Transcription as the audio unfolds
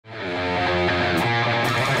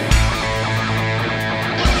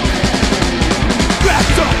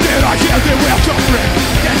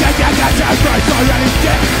That guy's price already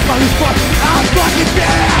dead. Mother fuck, I'm fucking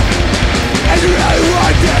dead. And you really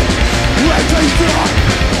want it. Wait till you talk.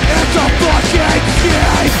 It's a fucking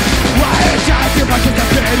shit. Why is I feel like it's a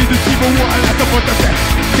pain in this evil world? At the foot of it.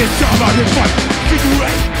 This time I'm in fun.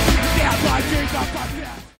 Cigarette. Yeah, my dreams are fucking.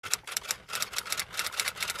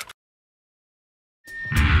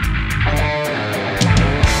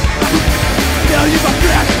 Now you're my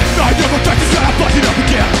friend. I never tried to shut up, fucking up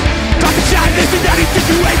again. Talking shit, listen to these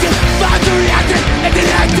situations. Find the reaction, and then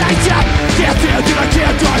I take up. Can't stand it, I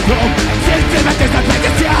can't drive home. Since then, I think I take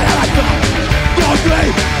a shit out of my wrong way,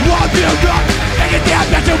 wrong build up. And you damn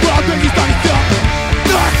that you're wrong when you start to stop.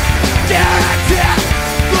 Look, that's it.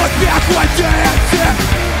 Look back one day, that's it.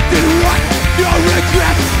 Did what? No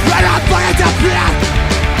regret. Right up by a death path.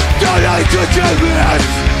 Don't know you could lose.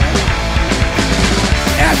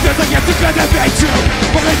 And there's a gift to benefit you.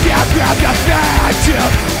 But I can't grab the statue.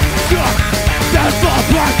 Stop, that'll fall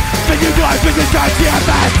apart. Then you go and you start to get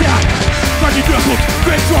faster. Fucking knuckles,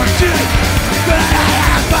 great for shit. But I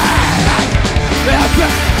have my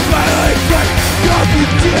finally break. Drop me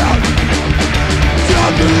down.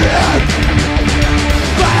 Drop me in.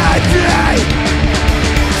 Find me.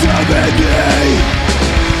 Drop me.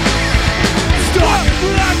 Stop,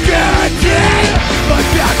 guarantee. My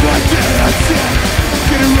backward innocence.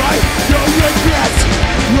 Get it right, no regrets.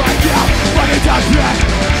 Right now, fucking time back.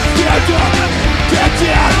 Stand up, get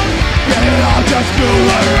down. Get it all, just move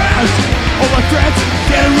around. All my friends,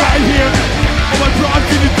 stand right here. All my bros,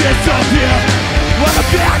 can you disappear? When I'm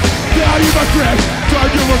back, now you're my friend. Try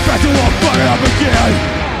to refresh and won't fire up again.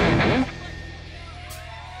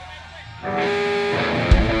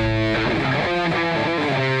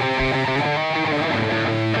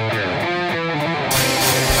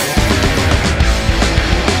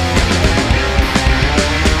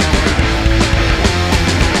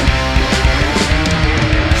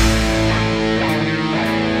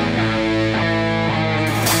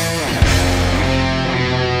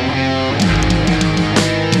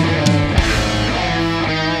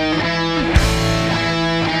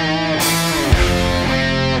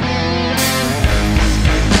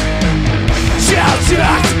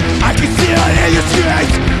 I can see it in your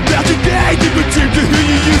streets. Now today, different dreams to who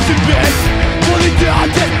you used to be. Fully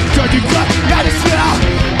daunted, turning up at a smell.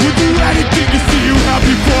 Would do anything to see you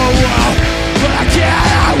happy for a while. But I can't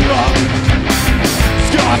outrun.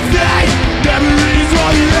 Scarf name, memories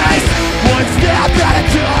on erase. One step at a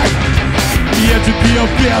time. The entropy of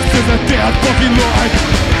fear is a damn fucking lie.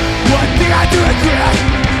 One thing I do regret.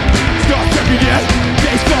 Start stepping in,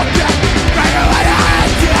 face fuck back. Right on my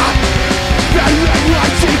eyes down. That red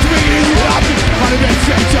light change me and you happy. How did they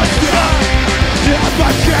change us now? Now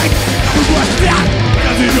my change, but what's that?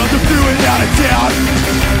 Nothing on the fluid out of town.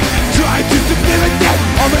 Trying to sublimate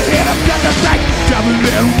on the head of the back.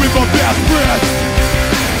 Traveling with my best friend.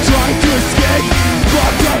 Trying to escape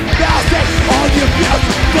from the mountain. All the abuse,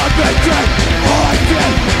 but betrayed. All I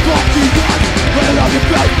did, fuck you up. Let it on your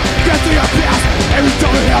face, get to your past. Every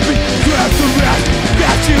time I'm happy, grab the rest.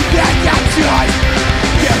 That you back, that's right.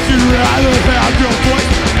 Guess you'd rather have your voice.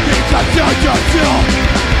 Think I tell yourself.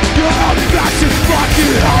 Your obsession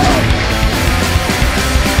fucking hell.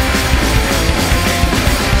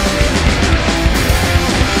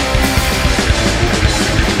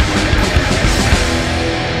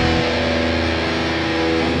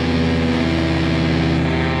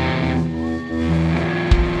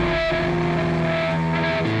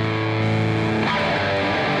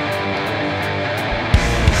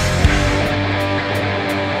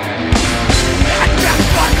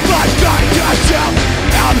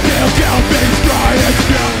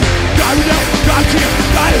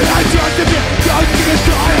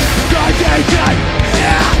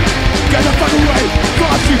 Get the fuck away,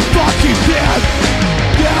 fuck you fucking dead.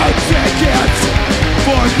 Now take it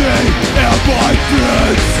for me and my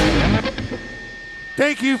friends.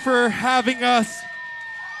 Thank you for having us.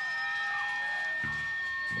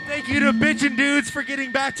 Thank you to Bitchin' Dudes for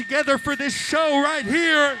getting back together for this show right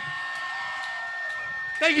here.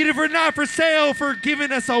 Thank you to Not For Sale for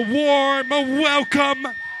giving us a warm welcome.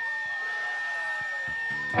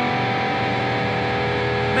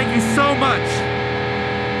 Thank you so much.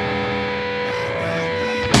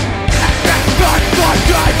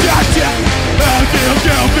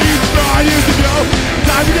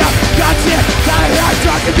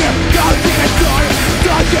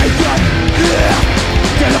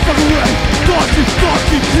 Get the fuck away, fuck you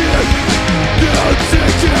fucking kid. Don't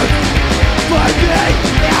take it by me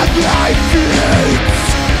and my feet.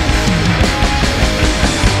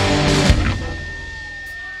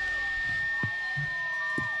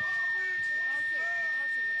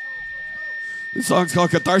 This song's called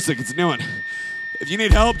Cathartic. It's a new one. If you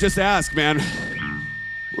need help, just ask, man.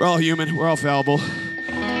 We're all human. We're all fallible.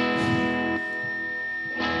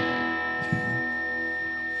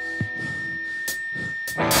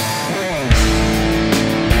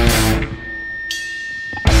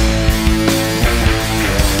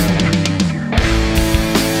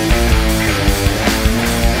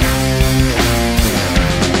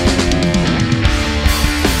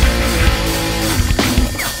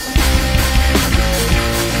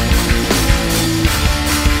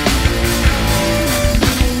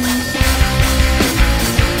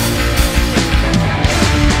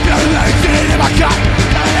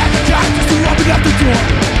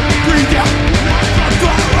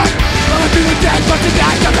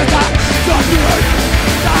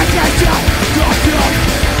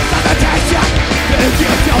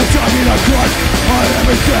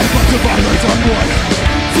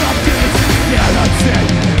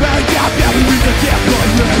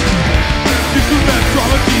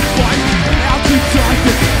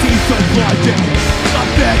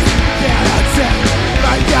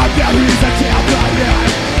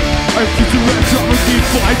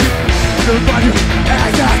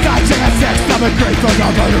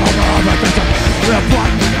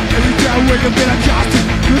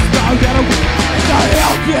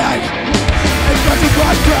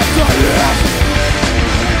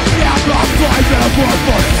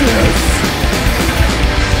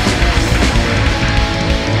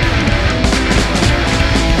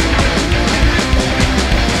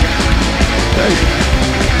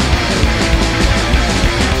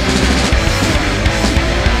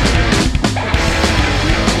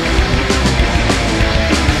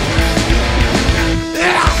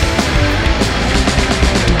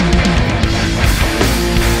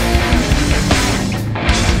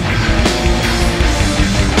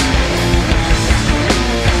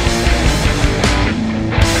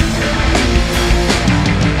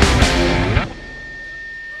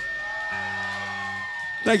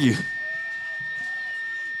 Thank you.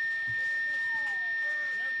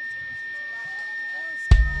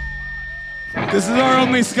 This is our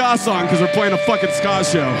only ska song because we're playing a fucking ska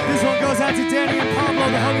show. This one goes out to Danny and Pablo,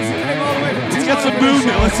 the homies who came all the way from Let's get some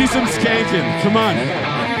movement. Let's see some skanking. Come on.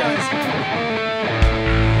 Love you guys.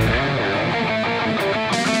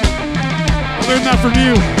 I learned that from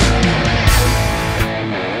you.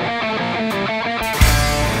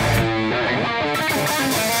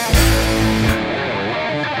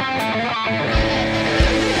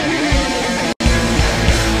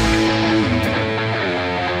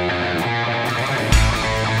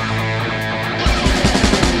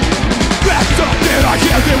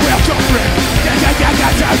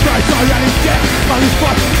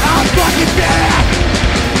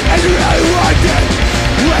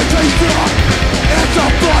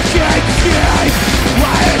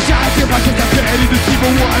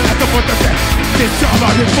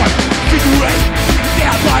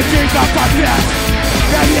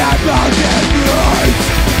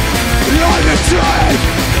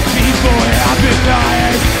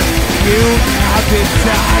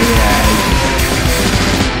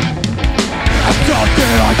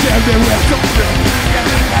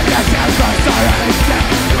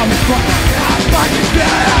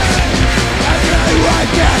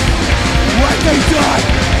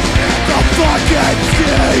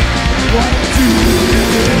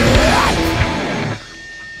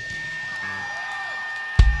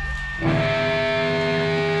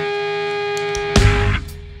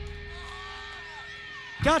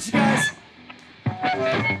 Gotcha, guys.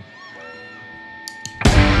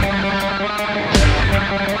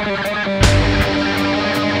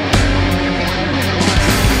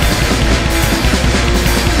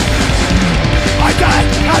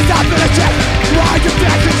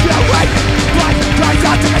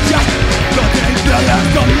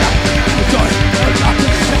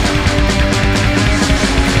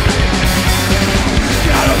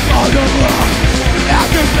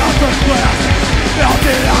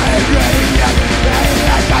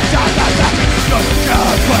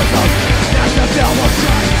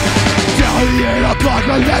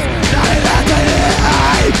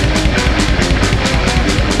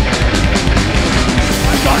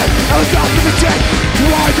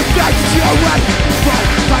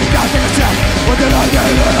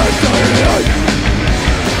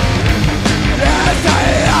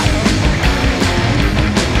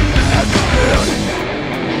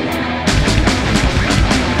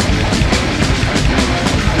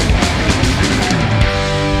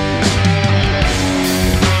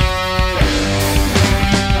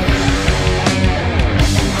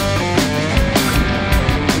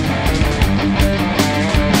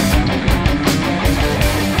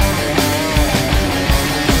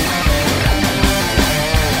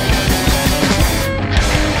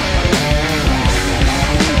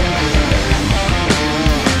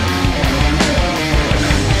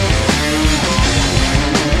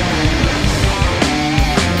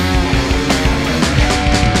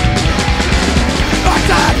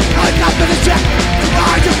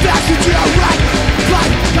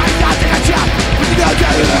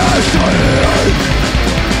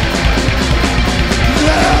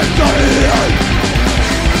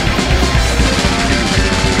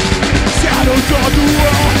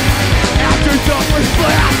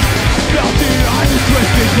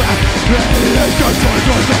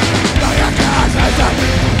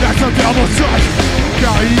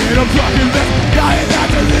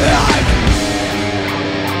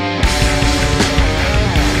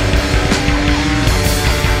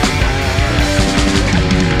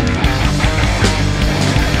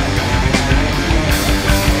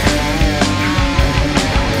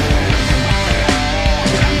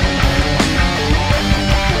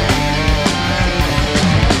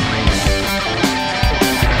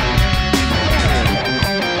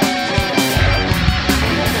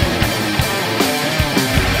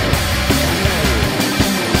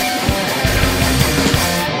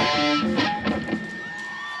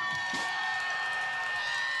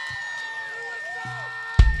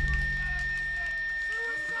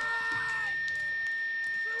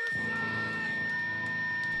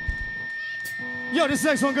 Yo, this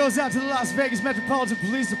next one goes out to the Las Vegas Metropolitan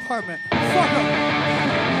Police Department. Fuck 'em.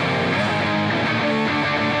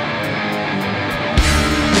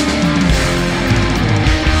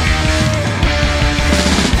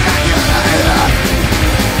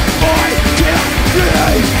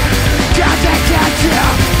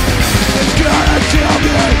 It's gonna kill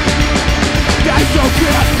me. They don't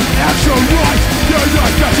get extra rights. You're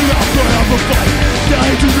not catching up for a fight. Stay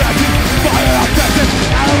directed, fire up fences.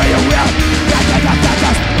 Out of your will. Yeah,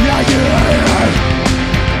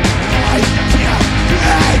 I can't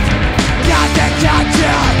breathe.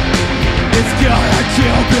 It's gonna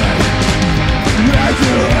kill me.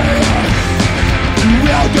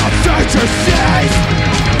 Will the future cease?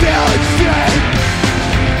 Feel it straight.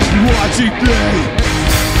 Watching me.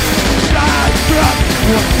 I'm from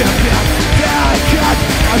one step back. There I cut.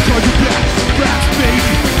 I'm going to back speed.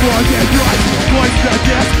 More than right. Voice the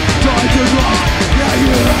death. Try to rise. Yeah, you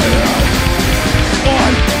are. I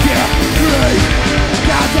can't breathe.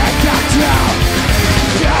 Got that down.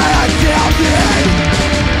 Gotta kill me.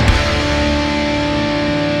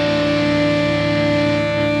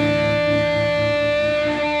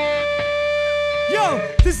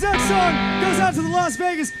 This next song goes out to the Las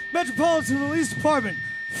Vegas Metropolitan Police Department.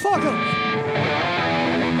 Fuck 'em.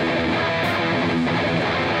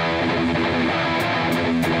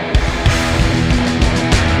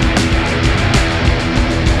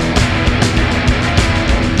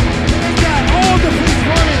 All the police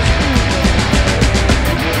departments.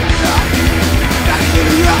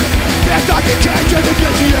 There's nothing changed in the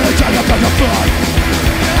future. You're trying to find a fun.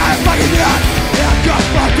 I'm fucking out. I got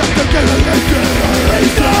fucked up to get a reason.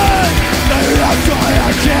 I'm sorry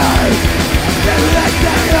I can't. Let's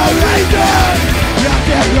get a reason. I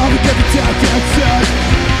can't love it every time I can't say.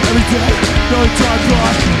 Every day, no time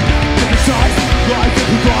gone. Different sides, life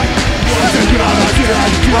different right. Once again, I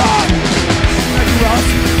can't run. Like a rouse,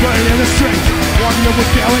 running in the street. Walking over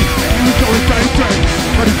Kelly, you was going very great.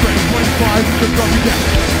 25, the drop again.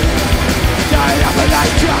 Dying up a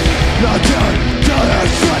night truck. Not down, down the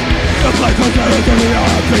street. The black one's out of the real.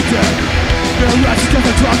 The rest is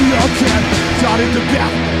just a me up can. Shot in the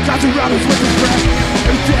back, got around us with his breath.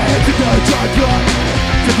 Every day it's another dark blood.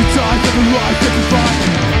 Different times, different lives, different fight.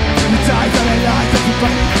 Every time that I lie, different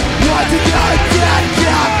fight. Once again, dead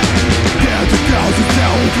gap. There's a thousand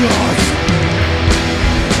hours lost.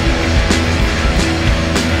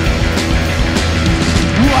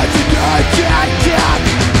 Once again, dead gap.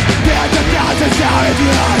 There's a thousand hours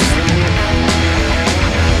lost.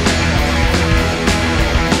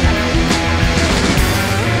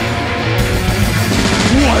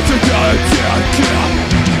 Once again, dead gap.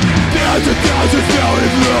 There's a thousand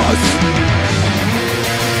hours lost.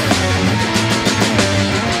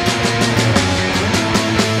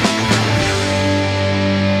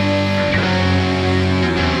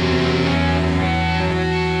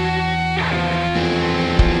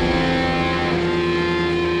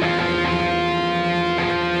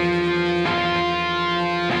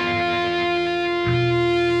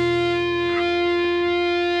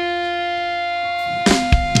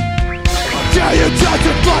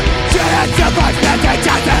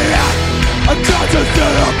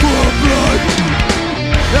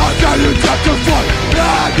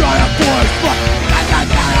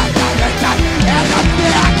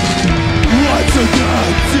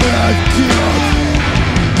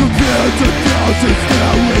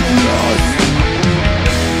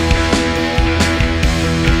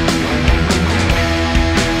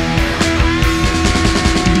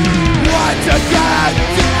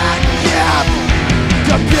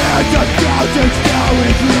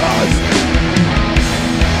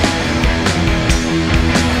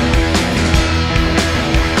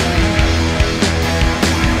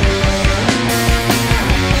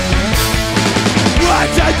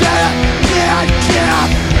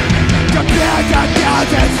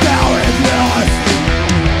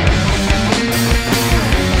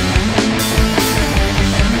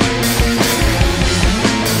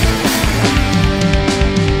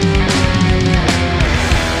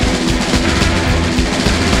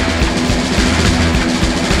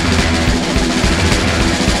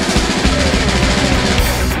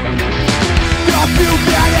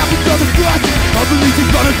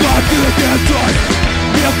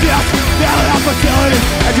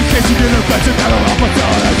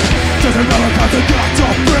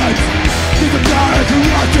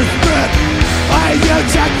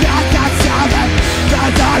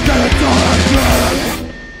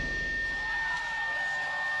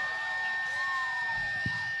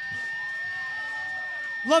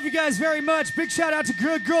 Love you guys very much. Big shout out to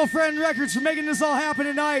Good Girlfriend Records for making this all happen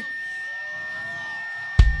tonight.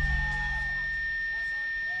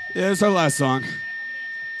 Yeah, it's our last song.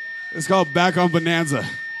 It's called Back on Bonanza.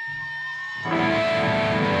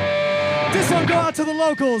 This one go out to the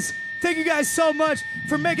locals. Thank you guys so much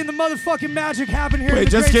for making the motherfucking magic happen here. Wait, in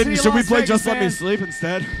the just great kidding. city of Should we Las play Vegas, Just Let Me man. Sleep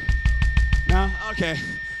instead? No? Okay.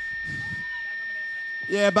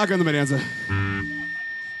 Yeah, Back on the Bonanza.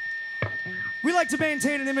 We like to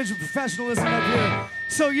maintain an image of professionalism up here.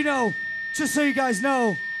 So, you know, just so you guys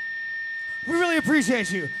know, we really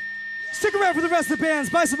appreciate you. Stick around for the rest of the bands,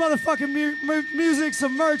 buy some motherfucking music,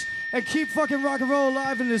 some merch, and keep fucking rock and roll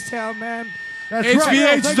alive in this town, man. That's HVH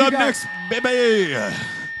right. is Thank you, up guys. next, baby.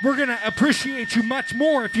 We're going to appreciate you much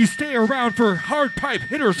more if you stay around for Hard Pipe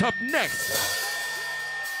Hitters up next.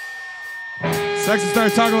 Sexy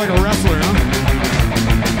started talking like a wrestler, huh?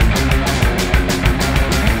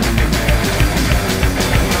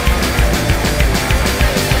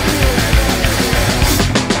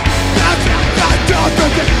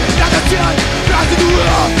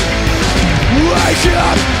 Wake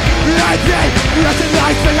up! I think nothing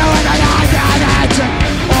like for no one I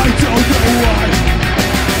don't know why.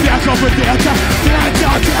 Back up with the attack,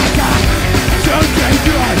 something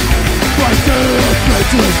good, but the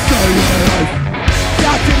effect was so life.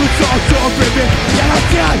 Nothing was all so baby, and I'm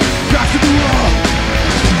dead, back to the wall.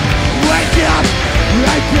 Wake up!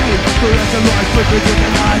 I think the rest of life with me to the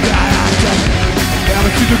night after.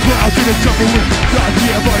 Never see the clouds in the cover with not the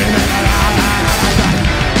everybody.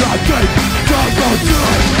 I think, don't go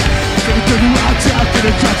time. So we turn around, tap, get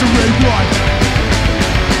a chance to rain one.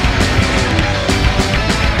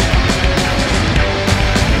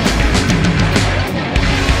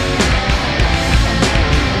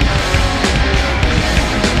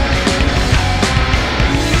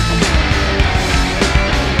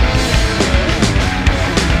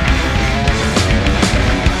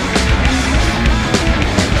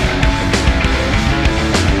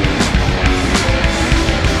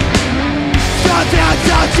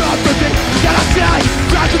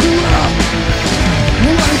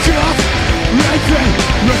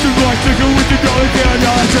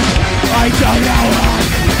 I don't know why.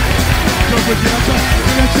 Come with the answer,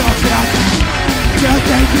 and it's all back. Just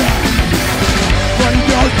take it. But you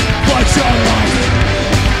don't, what's your life?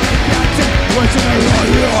 That's it, what's in the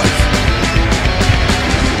yours?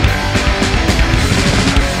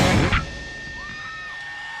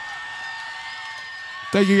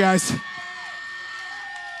 Thank you, guys.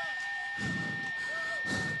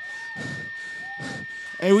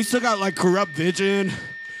 Hey, we still got like Corrupt Vision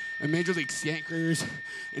and Major League Skankers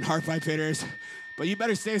and Hard Pipe Hitters. But you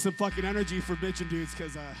better save some fucking energy for bitchin' dudes,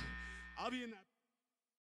 because I'll be in that.